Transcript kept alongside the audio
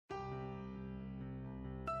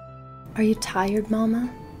Are you tired,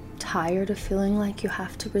 Mama? Tired of feeling like you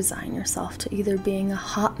have to resign yourself to either being a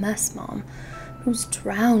hot mess mom who's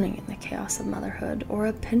drowning in the chaos of motherhood, or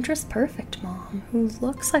a Pinterest perfect mom who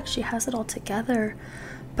looks like she has it all together,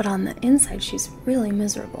 but on the inside she's really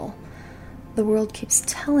miserable? The world keeps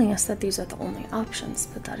telling us that these are the only options,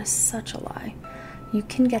 but that is such a lie. You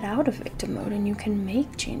can get out of victim mode and you can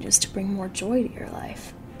make changes to bring more joy to your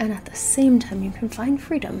life. And at the same time, you can find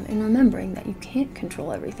freedom in remembering that you can't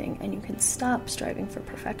control everything and you can stop striving for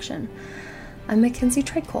perfection. I'm Mackenzie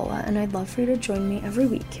Tricola, and I'd love for you to join me every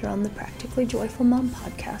week here on the Practically Joyful Mom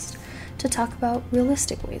podcast to talk about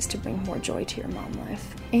realistic ways to bring more joy to your mom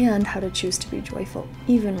life and how to choose to be joyful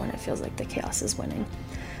even when it feels like the chaos is winning.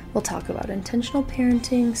 We'll talk about intentional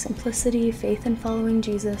parenting, simplicity, faith in following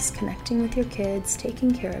Jesus, connecting with your kids,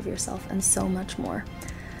 taking care of yourself, and so much more.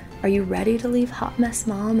 Are you ready to leave hot mess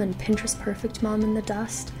mom and Pinterest perfect mom in the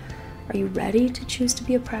dust? Are you ready to choose to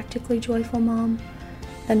be a practically joyful mom?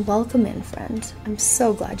 Then welcome in, friend. I'm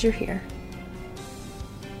so glad you're here.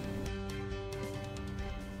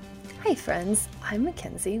 Hi friends, I'm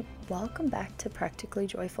Mackenzie. Welcome back to Practically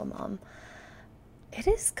Joyful Mom. It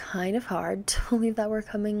is kind of hard to believe that we're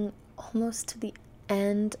coming almost to the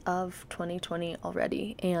end of 2020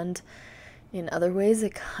 already, and in other ways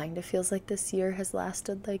it kind of feels like this year has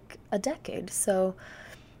lasted like a decade. So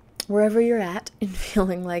wherever you're at in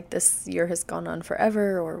feeling like this year has gone on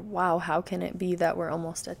forever, or wow, how can it be that we're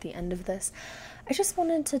almost at the end of this, I just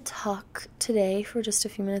wanted to talk today for just a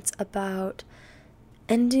few minutes about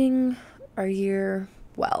ending our year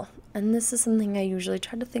well. And this is something I usually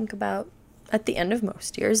try to think about at the end of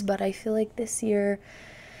most years, but I feel like this year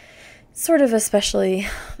sort of especially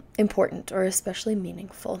important or especially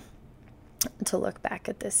meaningful to look back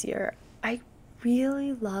at this year. I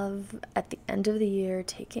really love at the end of the year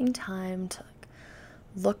taking time to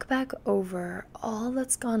look back over all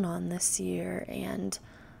that's gone on this year and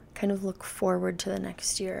kind of look forward to the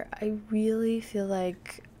next year. I really feel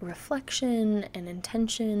like reflection and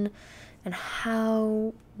intention and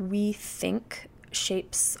how we think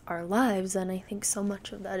shapes our lives, and I think so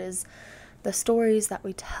much of that is the stories that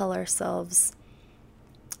we tell ourselves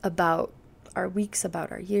about our weeks,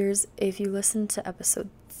 about our years. If you listen to episode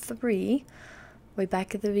 3, way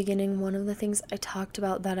back at the beginning, one of the things I talked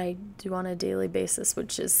about that I do on a daily basis,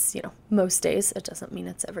 which is, most days, it doesn't mean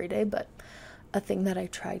it's every day, but a thing that I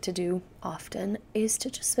try to do often is to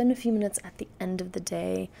just spend a few minutes at the end of the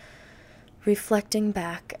day reflecting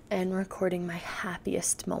back and recording my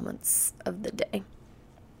happiest moments of the day.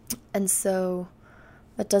 And so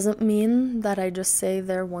that doesn't mean that I just say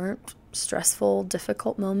there weren't stressful,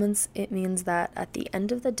 difficult moments. It means that at the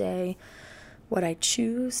end of the day, what I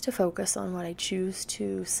choose to focus on, what I choose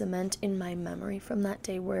to cement in my memory from that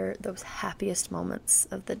day were those happiest moments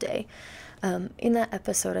of the day. In that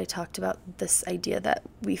episode, I talked about this idea that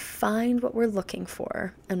we find what we're looking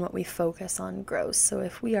for and what we focus on grows. So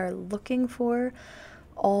if we are looking for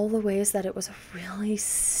all the ways that it was a really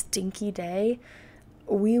stinky day,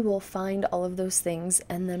 we will find all of those things,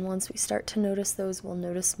 and then once we start to notice those, we'll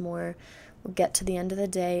notice more. We'll get to the end of the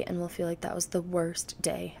day and we'll feel like that was the worst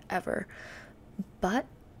day ever. But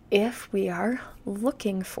if we are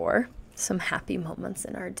looking for some happy moments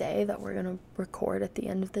in our day that we're going to record at the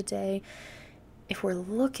end of the day, if we're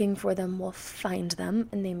looking for them, we'll find them,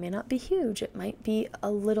 and they may not be huge. It might be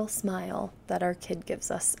a little smile that our kid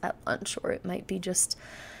gives us at lunch, or it might be just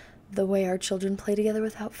the way our children play together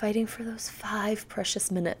without fighting for those 5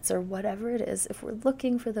 precious minutes, or whatever it is. If we're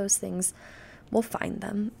looking for those things, we'll find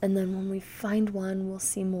them, and then when we find one, we'll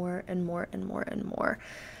see more and more and more and more.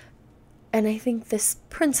 And I think this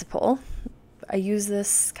principle, I use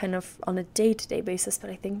this kind of on a day-to-day basis, but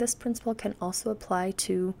I think this principle can also apply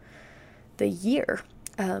to the year.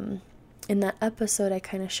 In that episode, I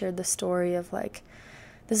kind of shared the story of like,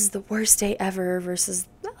 this is the worst day ever versus,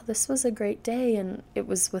 oh, this was a great day. And it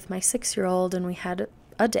was with my 6-year-old, and we had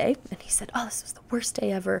a day, and he said, oh, this was the worst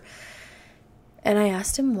day ever. And I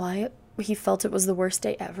asked him why he felt it was the worst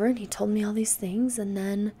day ever, and he told me all these things. And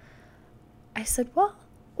then I said, well,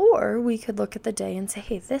 or we could look at the day and say,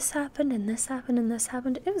 hey, this happened and this happened and this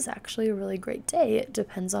happened. It was actually a really great day. It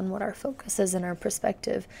depends on what our focus is and our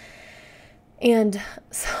perspective. And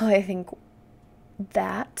so I think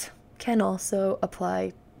that can also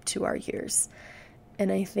apply to our years.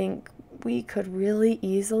 And I think we could really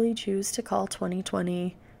easily choose to call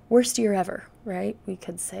 2020 worst year ever, right? We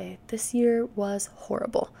could say this year was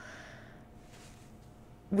horrible.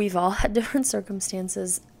 We've all had different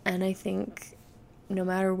circumstances, and I think no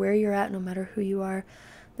matter where you're at, no matter who you are,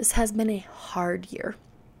 this has been a hard year.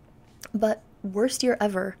 But worst year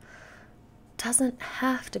ever doesn't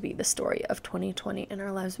have to be the story of 2020 in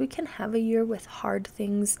our lives. We can have a year with hard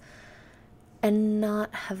things and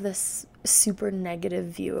not have this super negative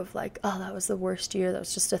view of like, oh, that was the worst year, that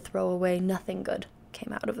was just a throwaway, nothing good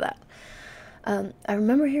came out of that. I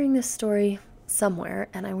remember hearing this story somewhere,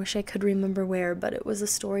 and I wish I could remember where, but it was a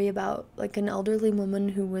story about like an elderly woman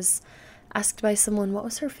who was asked by someone what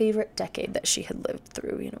was her favorite decade that she had lived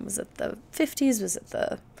through. You know, was it the 50s? Was it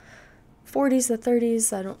the 40s, the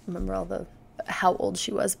 30s? I don't remember how old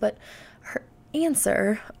she was, but her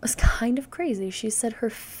answer was kind of crazy. She said her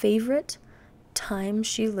favorite time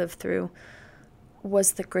she lived through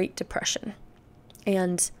was the Great Depression.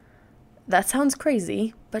 And that sounds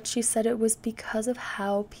crazy, but she said it was because of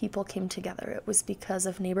how people came together. It was because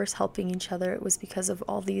of neighbors helping each other. It was because of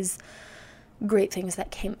all these great things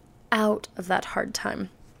that came out of that hard time.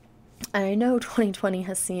 And I know 2020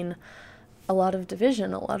 has seen a lot of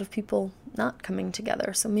division, a lot of people not coming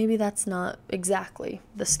together. So maybe that's not exactly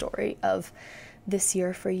the story of this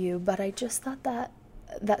year for you, but I just thought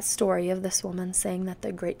that story of this woman saying that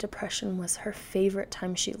the Great Depression was her favorite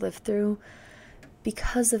time she lived through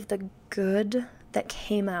because of the good that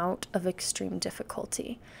came out of extreme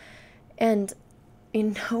difficulty. And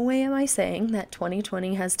in no way am I saying that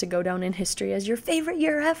 2020 has to go down in history as your favorite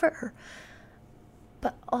year ever.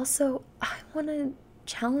 But also, I want to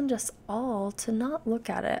challenge us all to not look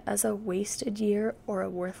at it as a wasted year or a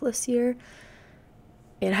worthless year.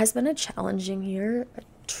 It has been a challenging year, a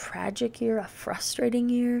tragic year, a frustrating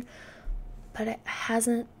year, but it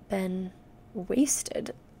hasn't been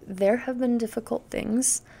wasted. There have been difficult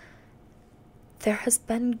things. There has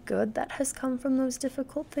been good that has come from those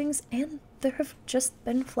difficult things, and there have just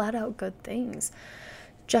been flat out good things.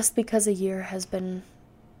 Just because a year has been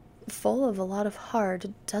full of a lot of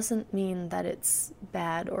hard doesn't mean that it's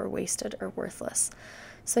bad or wasted or worthless.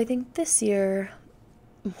 So I think this year,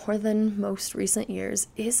 more than most recent years,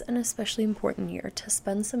 is an especially important year to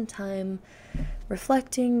spend some time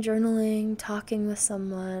reflecting, journaling, talking with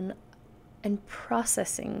someone, and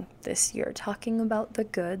processing this year, talking about the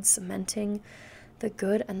good, cementing the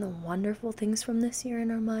good and the wonderful things from this year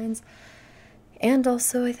in our minds, and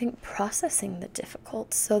also, I think, processing the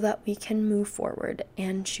difficult so that we can move forward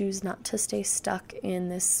and choose not to stay stuck in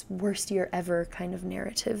this worst year ever kind of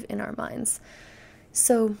narrative in our minds.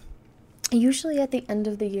 So usually at the end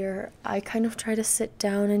of the year, I kind of try to sit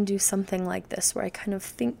down and do something like this, where I kind of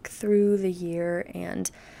think through the year and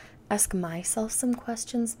ask myself some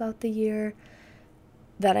questions about the year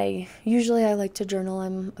that I like to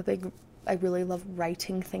journal. I really love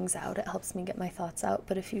writing things out. It helps me get my thoughts out.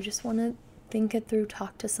 But if you just want to think it through,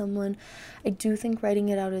 talk to someone, I do think writing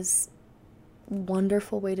it out is a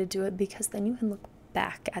wonderful way to do it, because then you can look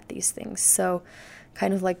back at these things. So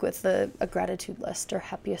kind of like with a gratitude list or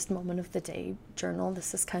happiest moment of the day journal,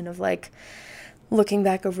 this is kind of like looking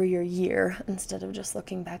back over your year instead of just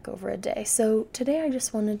looking back over a day. So today I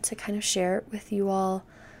just wanted to kind of share with you all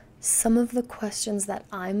some of the questions that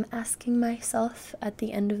I'm asking myself at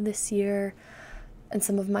the end of this year, and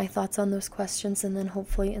some of my thoughts on those questions, and then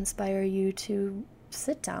hopefully inspire you to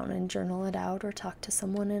sit down and journal it out or talk to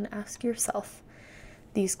someone and ask yourself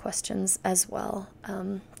these questions as well,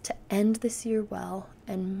 to end this year well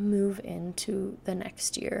and move into the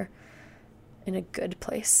next year in a good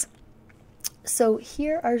place. So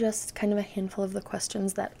here are just kind of a handful of the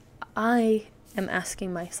questions that I am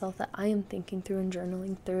asking myself, that I am thinking through and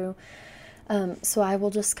journaling through. So I will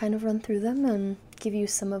just kind of run through them and give you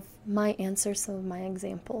some of my answers, some of my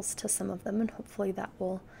examples to some of them, and hopefully that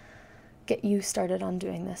will get you started on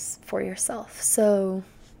doing this for yourself. So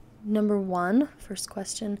number one, first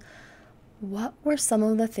question, what were some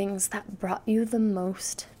of the things that brought you the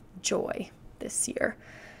most joy this year?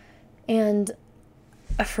 And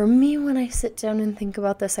for me, when I sit down and think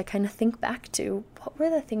about this, I kind of think back to what were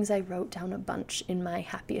the things I wrote down a bunch in my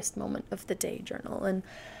happiest moment of the day journal. And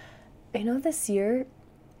this year,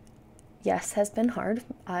 yes, has been hard.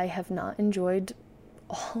 I have not enjoyed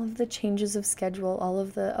all of the changes of schedule, all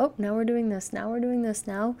of the, now we're doing this, now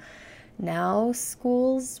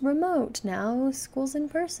school's remote, now school's in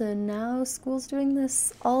person, now school's doing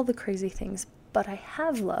this, all the crazy things. But I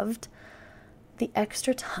have loved the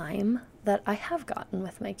extra time that I have gotten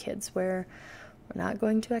with my kids, where we're not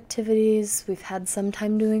going to activities, we've had some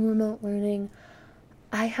time doing remote learning.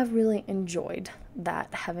 I have really enjoyed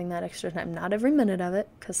that, having that extra time. Not every minute of it,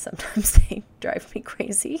 because sometimes they drive me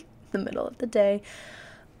crazy in the middle of the day.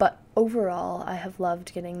 But overall, I have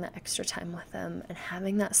loved getting the extra time with them and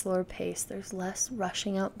having that slower pace. There's less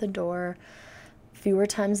rushing out the door, fewer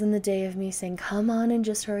times in the day of me saying, come on and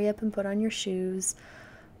just hurry up and put on your shoes.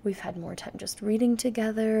 We've had more time just reading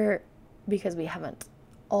together, because we haven't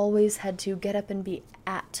always had to get up and be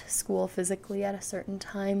at school physically at a certain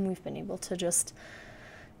time. We've been able to just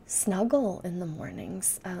snuggle in the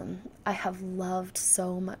mornings. I have loved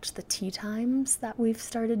so much the tea times that we've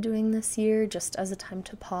started doing this year, just as a time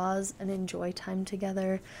to pause and enjoy time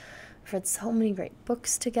together. We've read so many great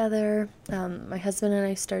books together. My husband and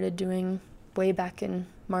I started doing, way back in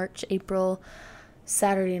March, April,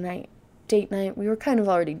 Saturday night date night. We were kind of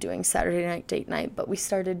already doing Saturday night date night, but we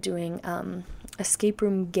started doing escape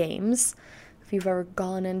room games. If you've ever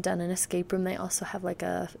gone and done an escape room, they also have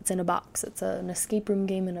it's in a box. It's an escape room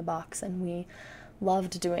game in a box, and we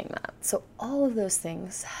loved doing that. So all of those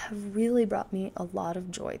things have really brought me a lot of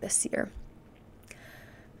joy this year.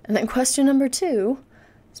 And then question number 2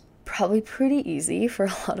 is probably pretty easy for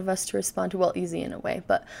a lot of us to respond to. Well, easy in a way,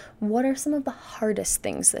 but what are some of the hardest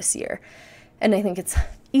things this year? And I think it's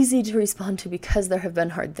easy to respond to because there have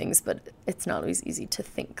been hard things, but it's not always easy to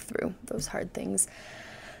think through those hard things.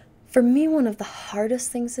 For me, one of the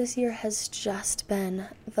hardest things this year has just been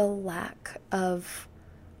the lack of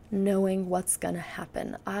knowing what's going to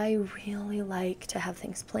happen. I really like to have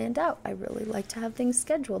things planned out. I really like to have things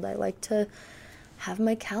scheduled. I like to have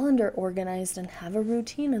my calendar organized and have a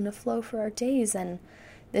routine and a flow for our days. And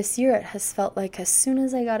this year it has felt like as soon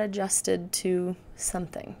as I got adjusted to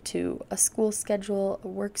something, to a school schedule, a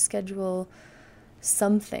work schedule,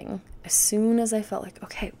 something, as soon as I felt like,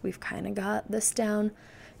 okay, we've kind of got this down,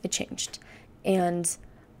 it changed. And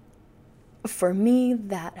for me,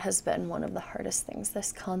 that has been one of the hardest things,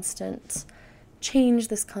 this constant change,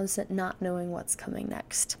 this constant not knowing what's coming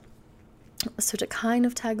next. So to kind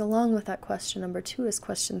of tag along with that question number 2 is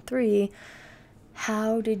question 3,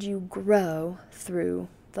 how did you grow through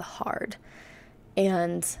the hard?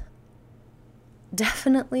 And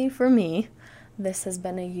definitely for me, this has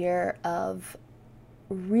been a year of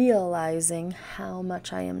realizing how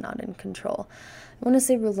much I am not in control. I want to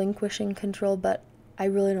say relinquishing control, but I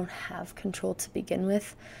really don't have control to begin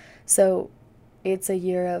with. So it's a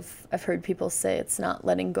year of, I've heard people say it's not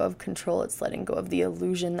letting go of control, it's letting go of the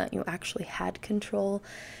illusion that you actually had control.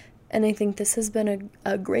 And I think this has been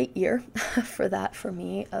a great year for that for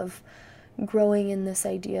me, of growing in this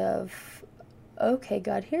idea of, okay,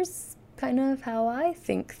 God, here's kind of how I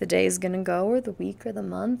think the day is going to go, or the week, or the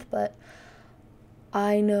month, but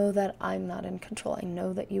I know that I'm not in control. I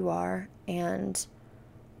know that you are, and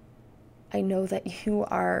I know that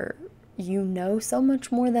you know so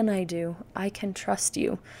much more than I do. I can trust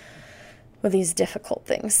you with these difficult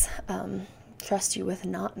things. Trust you with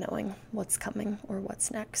not knowing what's coming or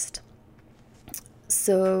what's next.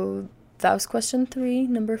 So that was question 3.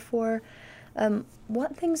 Number 4,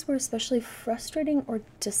 what things were especially frustrating or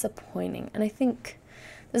disappointing? And I think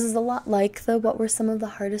this is a lot like what were some of the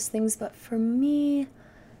hardest things, but for me,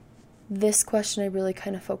 this question I really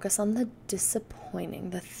kind of focus on the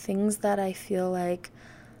disappointing, the things that I feel like,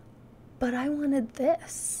 but I wanted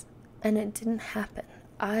this and it didn't happen.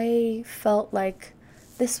 I felt like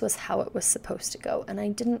this was how it was supposed to go, and I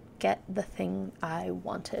didn't get the thing I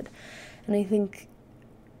wanted. And I think,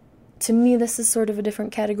 to me, this is sort of a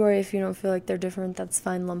different category. If you don't feel like they're different, that's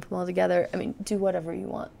fine, lump them all together. I mean, do whatever you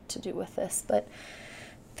want to do with this, but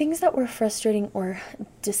things that were frustrating or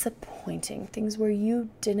disappointing, things where you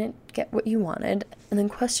didn't get what you wanted. And then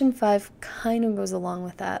question 5 kind of goes along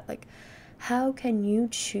with that, like, how can you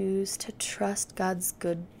choose to trust God's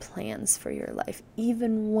good plans for your life,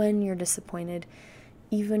 even when you're disappointed,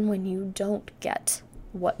 even when you don't get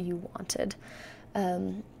what you wanted?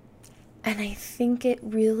 And I think it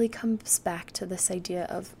really comes back to this idea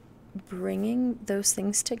of bringing those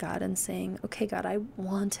things to God and saying, okay, God, I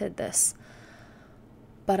wanted this,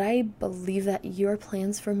 but I believe that your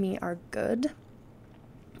plans for me are good,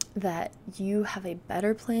 that you have a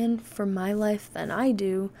better plan for my life than I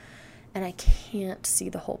do, and I can't see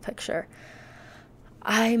the whole picture.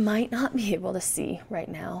 I might not be able to see right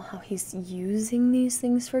now how he's using these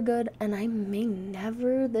things for good, and I may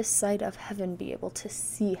never this side of heaven be able to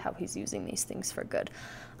see how he's using these things for good.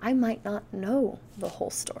 I might not know the whole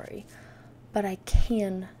story, but I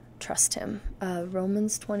can trust him.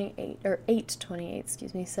 Romans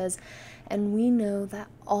 8:28 says, and we know that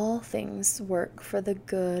all things work for the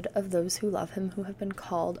good of those who love him, who have been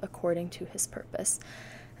called according to his purpose.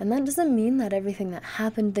 And that doesn't mean that everything that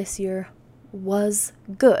happened this year was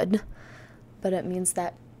good, but it means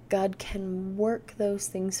that God can work those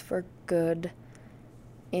things for good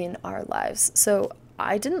in our lives. So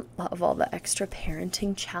I didn't love all the extra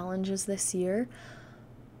parenting challenges this year,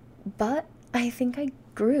 but I think I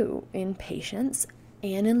grew in patience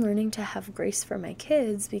and in learning to have grace for my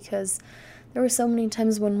kids, because there were so many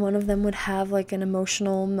times when one of them would have like an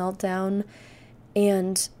emotional meltdown,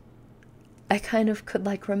 and I kind of could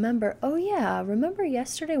like remember, oh yeah, remember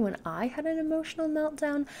yesterday when I had an emotional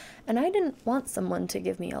meltdown and I didn't want someone to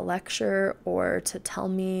give me a lecture or to tell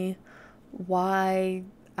me why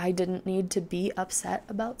I didn't need to be upset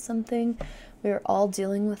about something. We were all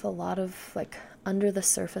dealing with a lot of like under the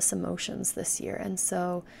surface emotions this year. And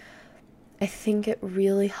so I think it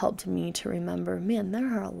really helped me to remember, man,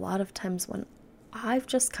 there are a lot of times when I've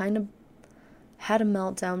just kind of had a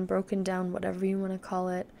meltdown, broken down, whatever you want to call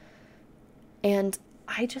it. And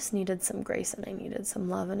I just needed some grace and I needed some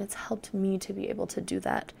love. And it's helped me to be able to do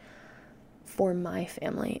that for my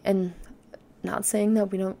family. And not saying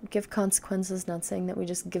that we don't give consequences, not saying that we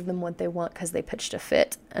just give them what they want because they pitched a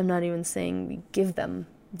fit. I'm not even saying we give them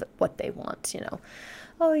what they want, you know.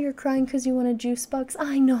 Oh, you're crying because you want a juice box?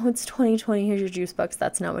 I know it's 2020, here's your juice box.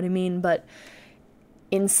 That's not what I mean. But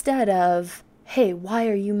instead of, hey, why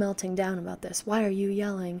are you melting down about this? Why are you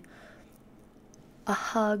yelling? A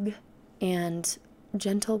hug and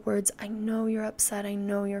gentle words. I know you're upset. I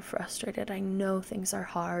know you're frustrated. I know things are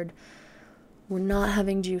hard. We're not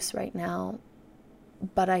having juice right now,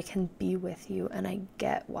 but I can be with you and I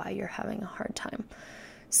get why you're having a hard time.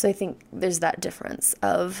 So I think there's that difference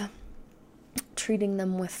of treating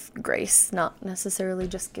them with grace, not necessarily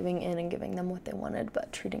just giving in and giving them what they wanted,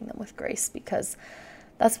 but treating them with grace, because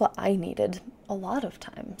that's what I needed a lot of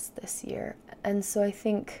times this year. And so I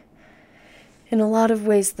think in a lot of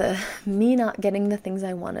ways, me not getting the things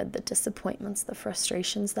I wanted, the disappointments, the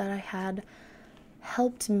frustrations that I had,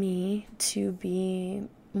 helped me to be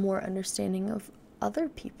more understanding of other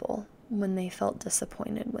people when they felt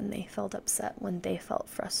disappointed, when they felt upset, when they felt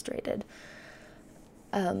frustrated.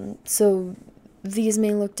 So these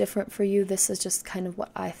may look different for you. This is just kind of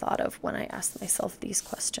what I thought of when I asked myself these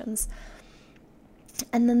questions.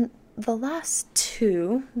 And then the last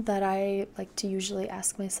two that I like to usually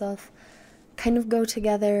ask myself kind of go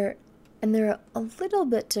together, and they're a little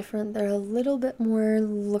bit different. They're a little bit more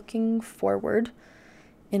looking forward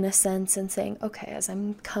in a sense and saying, okay, as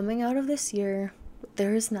I'm coming out of this year,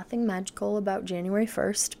 there is nothing magical about January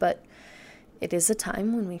 1st, but it is a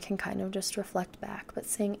time when we can kind of just reflect back. But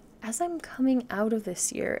saying, as I'm coming out of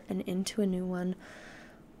this year and into a new one,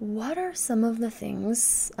 what are some of the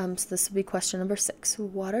things, so this will be question number 6,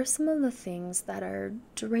 what are some of the things that are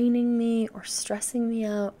draining me or stressing me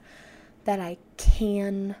out that I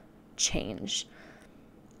can change?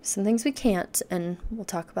 Some things we can't, and we'll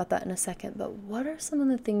talk about that in a second, but what are some of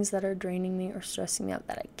the things that are draining me or stressing me out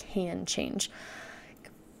that I can change?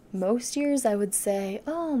 Most years I would say,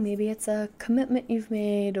 oh, maybe it's a commitment you've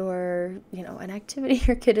made, or, you know, an activity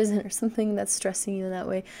your kid is in, or something that's stressing you in that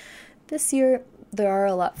way. This year, there are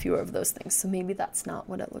a lot fewer of those things, so maybe that's not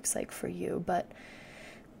what it looks like for you, but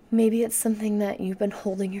maybe it's something that you've been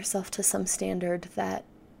holding yourself to some standard that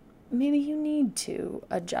maybe you need to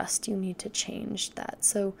adjust, you need to change that.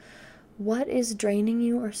 So what is draining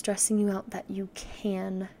you or stressing you out that you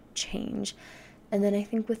can change? And then I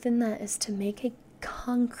think within that is to make a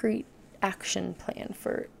concrete action plan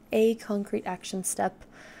for a concrete action step,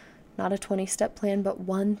 not a 20-step plan, but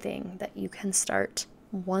one thing that you can start,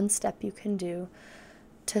 one step you can do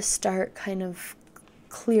to start kind of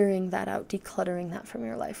clearing that out, decluttering that from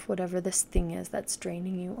your life, whatever this thing is that's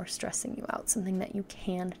draining you or stressing you out, something that you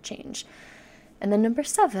can change. And then number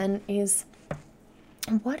 7 is,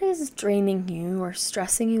 what is draining you or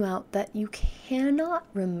stressing you out that you cannot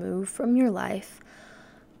remove from your life,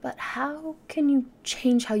 but how can you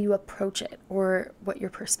change how you approach it or what your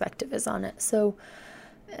perspective is on it? So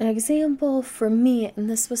an example for me, and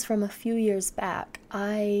this was from a few years back,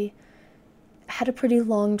 I had a pretty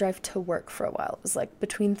long drive to work for a while. It was like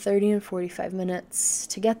between 30 and 45 minutes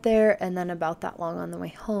to get there, and then about that long on the way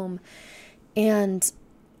home. And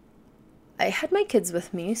I had my kids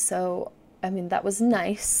with me, so I mean, that was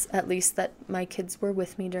nice, at least that my kids were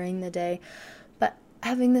with me during the day. But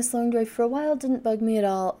having this long drive for a while didn't bug me at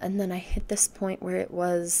all. And then I hit this point where it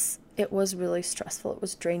was really stressful. It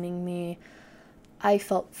was draining me. I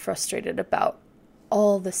felt frustrated about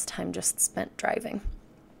all this time just spent driving.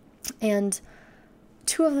 And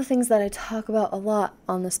 2 of the things that I talk about a lot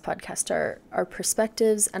on this podcast are our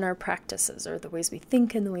perspectives and our practices, or the ways we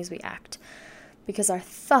think and the ways we act. Because our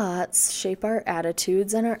thoughts shape our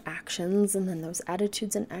attitudes and our actions, and then those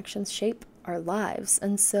attitudes and actions shape our lives.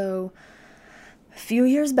 And so a few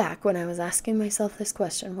years back when I was asking myself this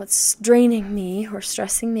question, what's draining me or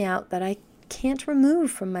stressing me out that I can't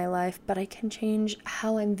remove from my life, but I can change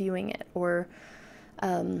how I'm viewing it or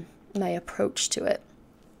my approach to it?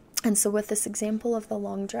 And so with this example of the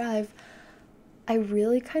long drive, I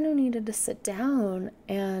really kind of needed to sit down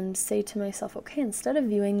and say to myself, okay, instead of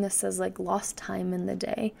viewing this as like lost time in the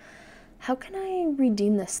day, how can I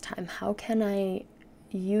redeem this time? How can I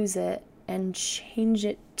use it and change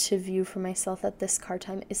it to view for myself that this car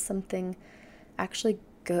time is something actually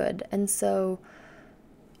good? And so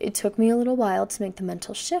it took me a little while to make the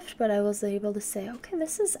mental shift, but I was able to say, okay,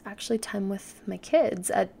 this is actually time with my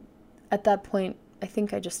kids. At that point, I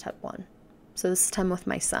think I just had one. So this is time with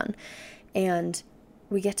my son. And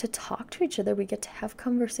we get to talk to each other. We get to have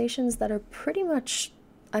conversations that are pretty much,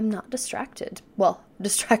 I'm not distracted. Well,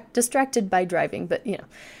 distracted by driving, but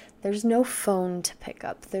there's no phone to pick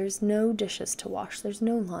up. There's no dishes to wash. There's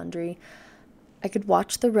no laundry. I could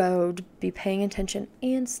watch the road, be paying attention,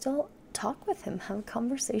 and still talk with him, have a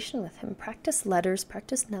conversation with him, practice letters,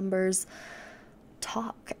 practice numbers,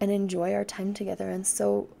 talk, and enjoy our time together. And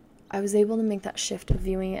so I was able to make that shift of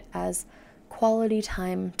viewing it as quality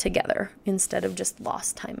time together instead of just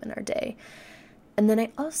lost time in our day. And then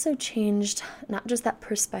I also changed not just that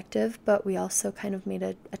perspective, but we also kind of made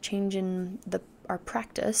a change in our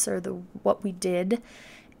practice or what we did.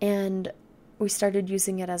 And we started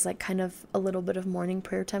using it as like kind of a little bit of morning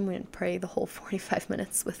prayer time. We didn't pray the whole 45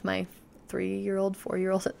 minutes with my 3-year-old,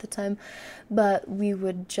 4-year-old at the time, but we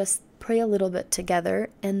would just pray a little bit together,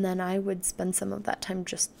 and then I would spend some of that time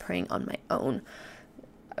just praying on my own.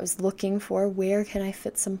 I was looking for where can I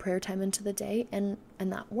fit some prayer time into the day, and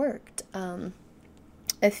that worked.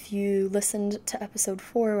 If you listened to episode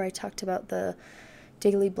 4 where I talked about the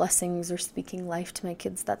daily blessings or speaking life to my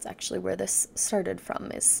kids, that's actually where this started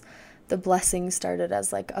from. Is the blessing started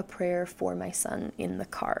as like a prayer for my son in the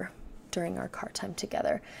car during our car time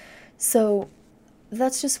together. So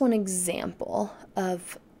that's just one example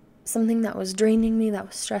of something that was draining me, that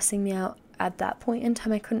was stressing me out. At that point in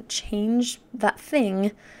time, I couldn't change that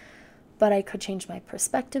thing, but I could change my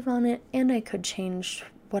perspective on it, and I could change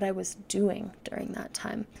what I was doing during that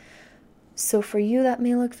time. So for you, that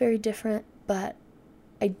may look very different, but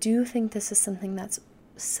I do think this is something that's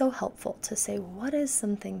so helpful to say, what is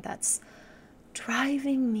something that's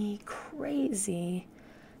driving me crazy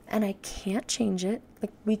and I can't change it?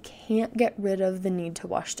 Like, we can't get rid of the need to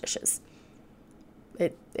wash dishes.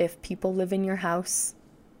 If people live in your house,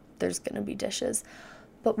 there's going to be dishes.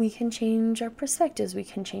 But we can change our perspectives. We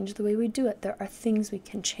can change the way we do it. There are things we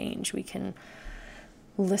can change. We can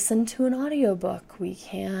listen to an audiobook. We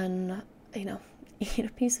can, eat a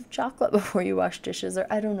piece of chocolate before you wash dishes, or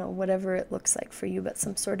I don't know, whatever it looks like for you, but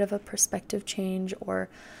some sort of a perspective change or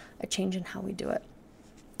a change in how we do it.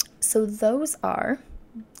 So those are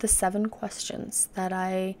the 7 questions that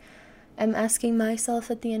I am asking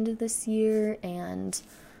myself at the end of this year, and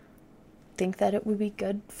think that it would be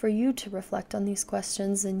good for you to reflect on these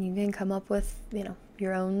questions, and you can come up with,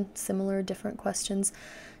 your own similar different questions.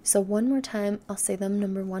 So one more time, I'll say them.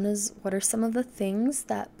 Number 1 is, what are some of the things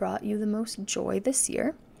that brought you the most joy this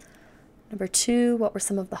year? Number 2, what were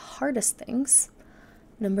some of the hardest things?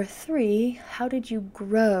 Number 3, how did you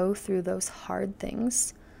grow through those hard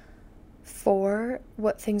things? 4,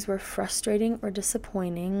 what things were frustrating or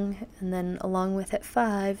disappointing? And then along with it,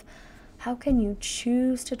 5, how can you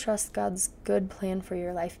choose to trust God's good plan for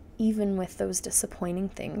your life, even with those disappointing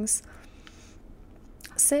things?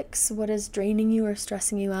 6, what is draining you or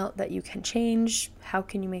stressing you out that you can change? How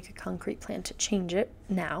can you make a concrete plan to change it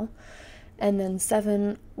now? And then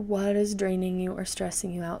 7, what is draining you or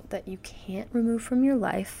stressing you out that you can't remove from your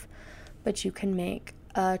life, but you can make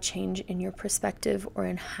a change in your perspective or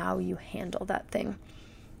in how you handle that thing?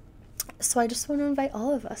 So I just want to invite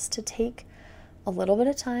all of us to take a little bit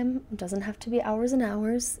of time. It doesn't have to be hours and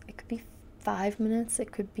hours. It could be 5 minutes.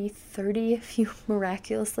 It could be 30 if you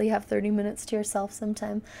miraculously have 30 minutes to yourself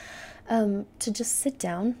sometime, to just sit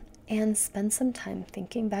down and spend some time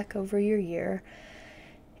thinking back over your year.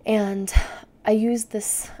 And I used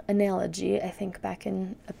this analogy, I think, back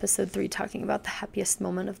in episode 3, talking about the happiest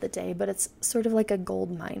moment of the day, but it's sort of like a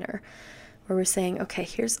gold miner, where we're saying, okay,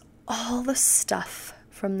 here's all the stuff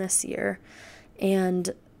from this year,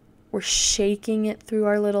 and we're shaking it through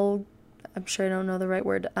our little, I'm sure I don't know the right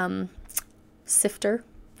word,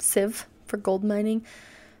 sieve for gold mining,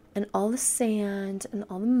 and all the sand and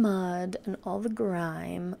all the mud and all the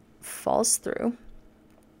grime falls through,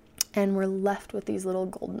 and we're left with these little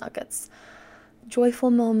gold nuggets, joyful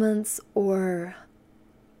moments or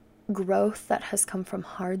growth that has come from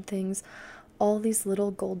hard things, all these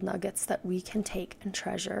little gold nuggets that we can take and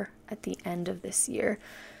treasure at the end of this year,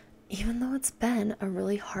 even though it's been a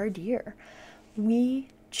really hard year. We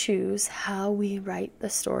choose how we write the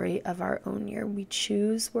story of our own year. We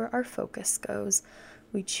choose where our focus goes.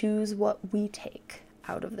 We choose what we take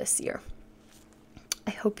out of this year.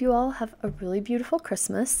 I hope you all have a really beautiful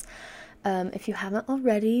Christmas. If you haven't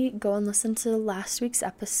already, go and listen to last week's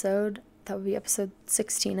episode. that would be episode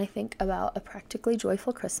 16, I think, about a practically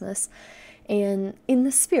joyful Christmas. And in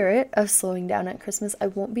the spirit of slowing down at Christmas, I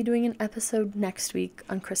won't be doing an episode next week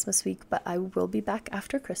on Christmas week, but I will be back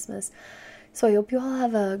after Christmas. So I hope you all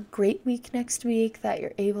have a great week next week, that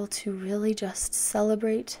you're able to really just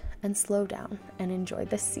celebrate and slow down and enjoy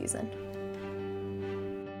this season.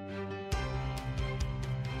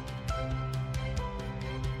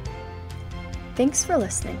 Thanks for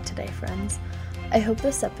listening today, friends. I hope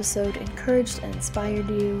this episode encouraged and inspired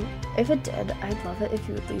you. If it did, I'd love it if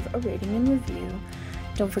you would leave a rating and review.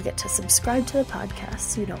 Don't forget to subscribe to the podcast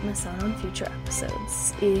so you don't miss out on future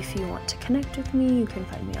episodes. If you want to connect with me, you can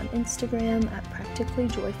find me on Instagram at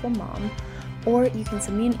practicallyjoyfulmom, or you can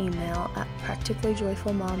send me an email at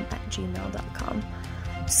practicallyjoyfulmom@gmail.com.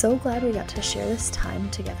 So glad we got to share this time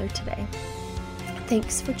together today.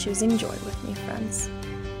 Thanks for choosing joy with me, friends.